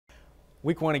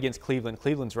Week 1 against Cleveland.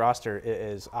 Cleveland's roster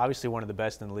is obviously one of the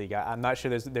best in the league. I'm not sure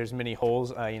there's many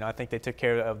holes. I think they took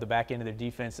care of the back end of their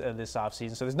defense this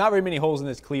offseason. So there's not very many holes in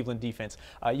this Cleveland defense.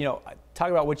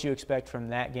 Talk about what you expect from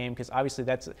that game, because obviously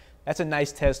that's a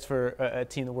nice test for a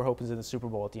team that we're hoping is in the Super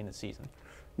Bowl at the end of the season.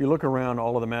 You look around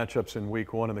all of the matchups in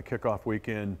Week 1 and the kickoff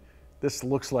weekend, this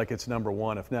looks like it's number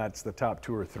 1. If not, it's the top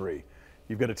 2 or 3.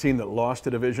 You've got a team that lost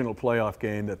a divisional playoff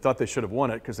game that thought they should have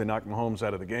won it because they knocked Mahomes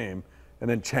out of the game. And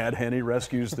then Chad Henne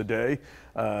rescues the day.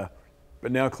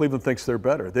 But now Cleveland thinks they're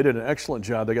better. They did an excellent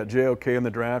job. They got JOK in the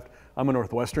draft. I'm a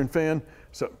Northwestern fan,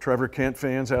 so Trevor Kent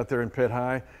fans out there in Pitt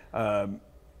High.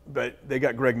 But they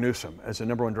got Greg Newsome as the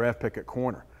 #1 draft pick at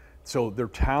corner. So their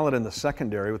talent in the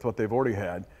secondary with what they've already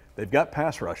had. They've got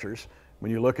pass rushers.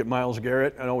 When you look at Myles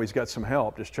Garrett, I know he's got some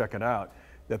help. Just check it out.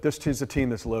 That this is a team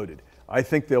that's loaded. I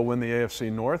think they'll win the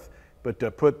AFC North. But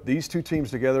to put these two teams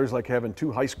together is like having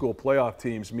 2 high school playoff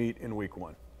teams meet in Week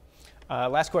 1.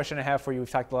 Last question I have for you. We've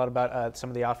talked a lot about some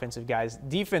of the offensive guys.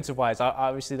 Defensive-wise,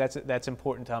 obviously that's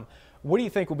important. What do you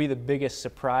think will be the biggest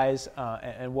surprise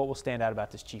and what will stand out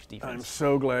about this Chiefs defense? I'm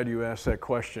so glad you asked that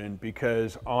question,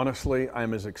 because honestly,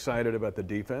 I'm as excited about the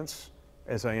defense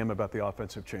as I am about the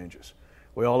offensive changes.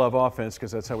 We all love offense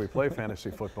because that's how we play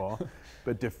fantasy football.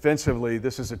 But defensively,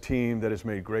 this is a team that has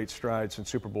made great strides in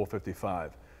Super Bowl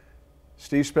 55.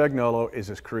 Steve Spagnuolo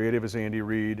is as creative as Andy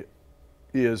Reid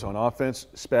is on offense.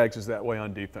 Spags is that way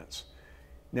on defense.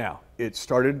 Now, it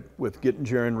started with getting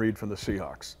Jaron Reed from the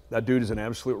Seahawks. That dude is an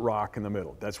absolute rock in the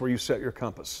middle. That's where you set your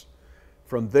compass.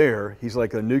 From there, he's like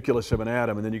the nucleus of an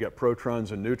atom, and then you got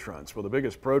protons and neutrons. Well, the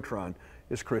biggest proton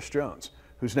is Chris Jones,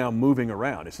 who's now moving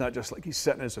around. It's not just like he's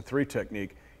setting as a 3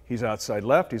 technique. He's outside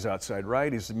left, he's outside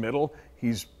right, he's middle,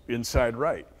 he's inside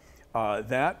right.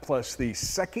 That plus the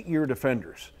second-year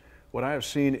defenders. What I have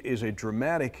seen is a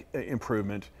dramatic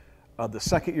improvement of the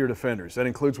second-year defenders. That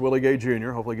includes Willie Gay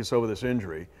Jr., hopefully gets over this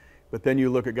injury. But then you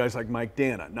look at guys like Mike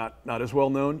Dana, not as well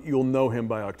known. You'll know him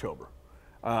by October.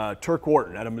 Turk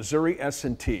Wharton out of Missouri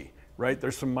S&T, right?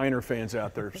 There's some Miner fans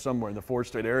out there somewhere in the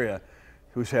 4-state area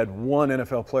who's had one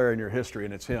NFL player in your history,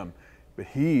 and it's him.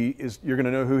 But you're going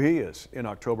to know who he is in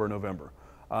October or November.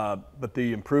 But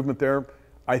the improvement there,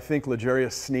 I think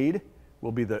L'Jarius Sneed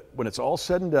will be when it's all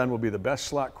said and done, will be the best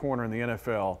slot corner in the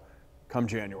NFL come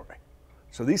January.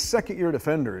 So these second-year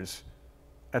defenders,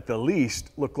 at the least,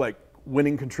 look like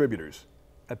winning contributors.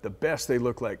 At the best, they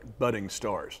look like budding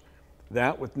stars.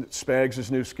 That, with Spags'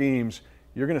 new schemes,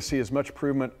 you're going to see as much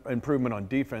improvement on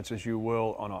defense as you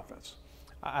will on offense.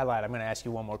 I lied. I'm going to ask you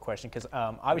one more question, because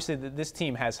obviously this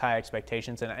team has high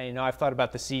expectations, and I've thought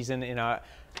about the season.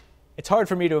 It's hard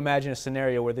for me to imagine a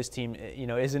scenario where this team,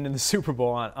 isn't in the Super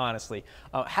Bowl. Honestly,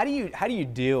 how do you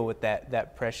deal with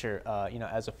that pressure,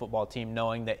 as a football team,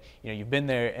 knowing that you've been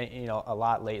there, a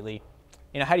lot lately?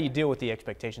 How do you deal with the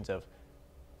expectations of,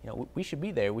 we should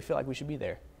be there. We feel like we should be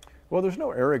there. Well, there's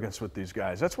no arrogance with these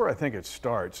guys. That's where I think it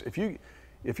starts. If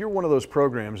you're one of those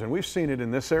programs, and we've seen it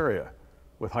in this area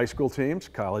with high school teams,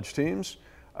 college teams.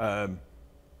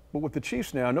 But with the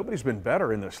Chiefs now, nobody's been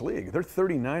better in this league. They're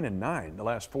 39-9 the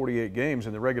last 48 games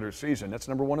in the regular season. That's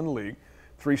 #1 in the league.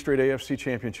 3 straight AFC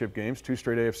championship games, 2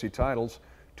 straight AFC titles,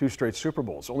 2 straight Super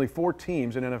Bowls. Only 4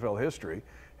 teams in NFL history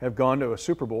have gone to a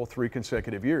Super Bowl 3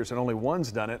 consecutive years, and only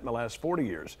one's done it in the last 40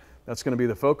 years. That's going to be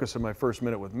the focus of my first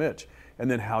minute with Mitch.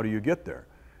 And then how do you get there?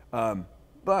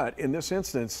 But in this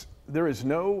instance, there is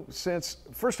no sense.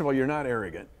 First of all, you're not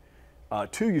arrogant.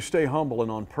 2, you stay humble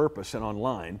and on purpose and on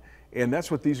line. And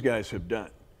that's what these guys have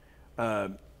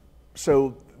done.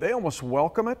 So they almost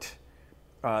welcome it.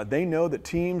 They know that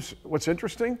teams, what's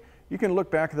interesting, you can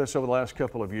look back at this over the last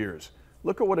couple of years.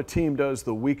 Look at what a team does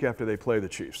the week after they play the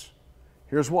Chiefs.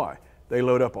 Here's why. They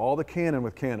load up all the cannon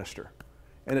with canister.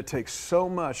 And it takes so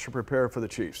much to prepare for the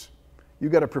Chiefs.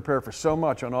 You've got to prepare for so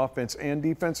much on offense and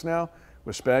defense now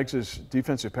with Spags'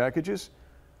 defensive packages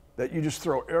that you just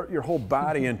throw your whole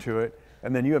body into it,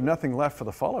 and then you have nothing left for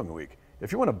the following week.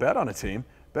 If you want to bet on a team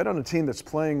that's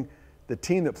playing the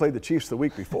team that played the Chiefs the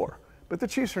week before. But the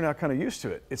Chiefs are now kind of used to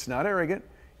it. It's not arrogant.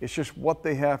 It's just what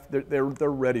they have. They're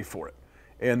ready for it,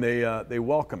 and they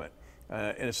welcome it,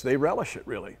 and they relish it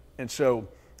really. And so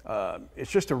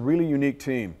it's just a really unique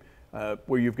team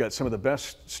where you've got some of the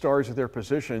best stars at their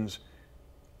positions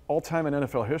all time in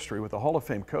NFL history with a Hall of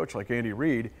Fame coach like Andy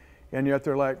Reid, and yet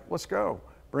they're like, let's go,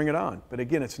 bring it on. But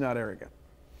again, it's not arrogant.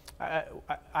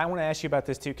 I want to ask you about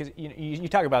this too, because you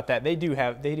talk about that. They do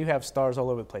have stars all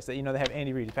over the place. They have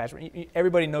Andy Reid, Patrick.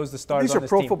 Everybody knows the stars. These on are this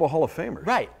Pro team. Football Hall of Famers,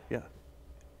 right? Yeah.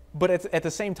 But at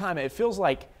the same time, it feels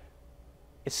like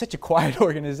it's such a quiet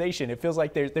organization. It feels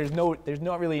like there's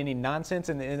not really any nonsense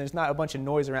and there's not a bunch of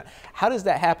noise around. How does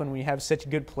that happen when you have such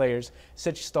good players,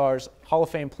 such stars, Hall of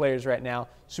Fame players right now,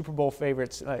 Super Bowl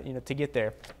favorites, to get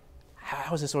there?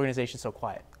 How is this organization so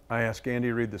quiet? I asked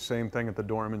Andy Reid the same thing at the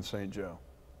dorm in St. Joe.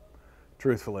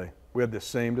 Truthfully, we had the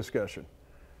same discussion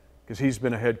because he's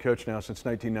been a head coach now since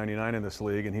 1999 in this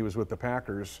league, and he was with the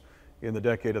Packers in the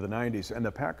decade of the 90s. And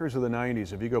the Packers of the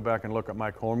 90s, if you go back and look at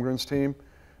Mike Holmgren's team,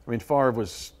 I mean, Favre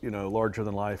was, larger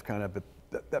than life kind of, but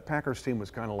that Packers team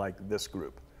was kind of like this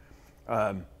group.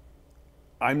 I'm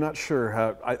not sure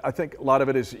how, I think a lot of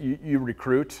it is you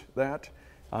recruit that,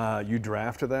 you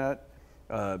draft to that,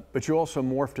 but you also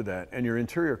morph to that. And your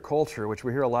interior culture, which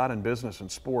we hear a lot in business and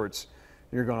sports,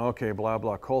 you're going, okay, blah,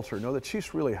 blah, culture. No, the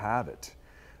Chiefs really have it.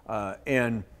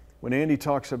 And when Andy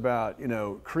talks about,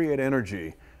 create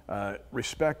energy,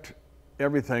 respect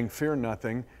everything, fear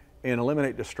nothing, and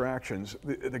eliminate distractions,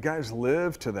 the guys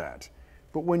live to that.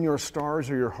 But when your stars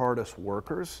are your hardest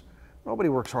workers, nobody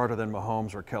works harder than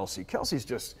Mahomes or Kelsey. Kelsey's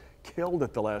just killed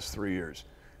it the last 3 years.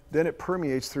 Then it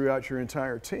permeates throughout your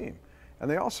entire team.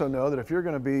 And they also know that if you're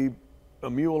going to be a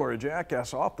mule or a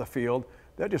jackass off the field,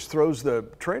 that just throws the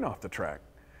train off the track.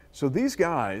 So these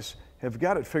guys have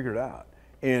got it figured out.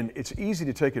 And it's easy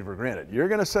to take it for granted. You're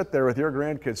going to sit there with your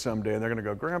grandkids someday and they're going to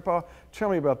go, Grandpa, tell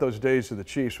me about those days of the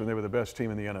Chiefs when they were the best team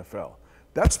in the NFL.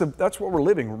 That's what we're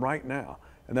living right now,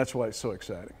 and that's why it's so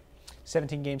exciting.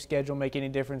 17-game schedule make any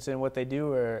difference in what they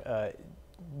do, or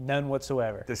none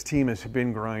whatsoever? This team has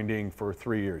been grinding for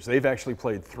 3 years. They've actually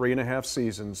played 3.5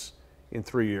 seasons in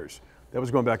 3 years. That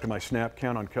was going back to my snap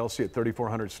count on Kelsey at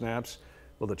 3,400 snaps.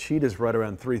 Well, the Cheetah's right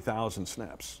around 3,000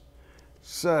 snaps.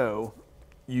 So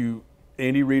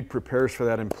Andy Reid prepares for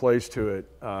that and plays to it.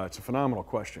 It's a phenomenal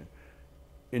question.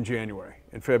 In January,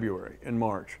 in February, in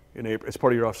March, in April. It's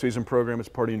part of your off-season program. It's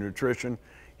part of your nutrition.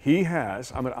 He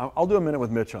has, I'll do a minute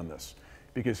with Mitch on this,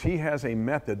 because he has a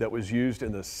method that was used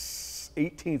in the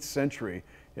 18th century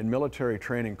in military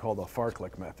training called the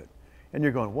Fartlek method. And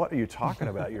you're going, what are you talking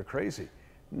about? You're crazy.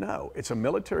 No, it's a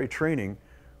military training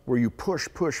where you push,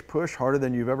 push, push harder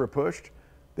than you've ever pushed.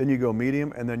 Then you go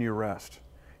medium, and then you rest.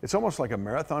 It's almost like a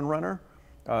marathon runner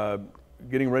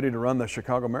getting ready to run the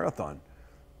Chicago Marathon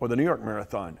or the New York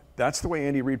Marathon. That's the way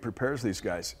Andy Reid prepares these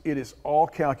guys. It is all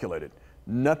calculated.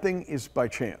 Nothing is by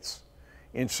chance.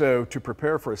 And so to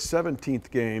prepare for a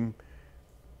 17th game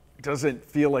doesn't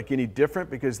feel like any different,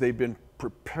 because they've been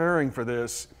preparing for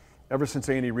this ever since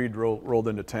Andy Reid rolled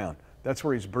into town. That's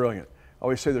where he's brilliant. I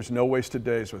always say there's no wasted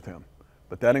days with him.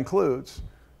 But that includes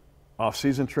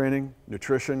off-season training,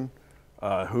 nutrition,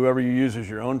 whoever you use as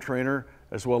your own trainer,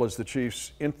 as well as the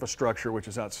Chiefs' infrastructure, which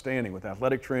is outstanding with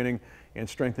athletic training and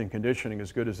strength and conditioning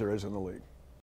as good as there is in the league.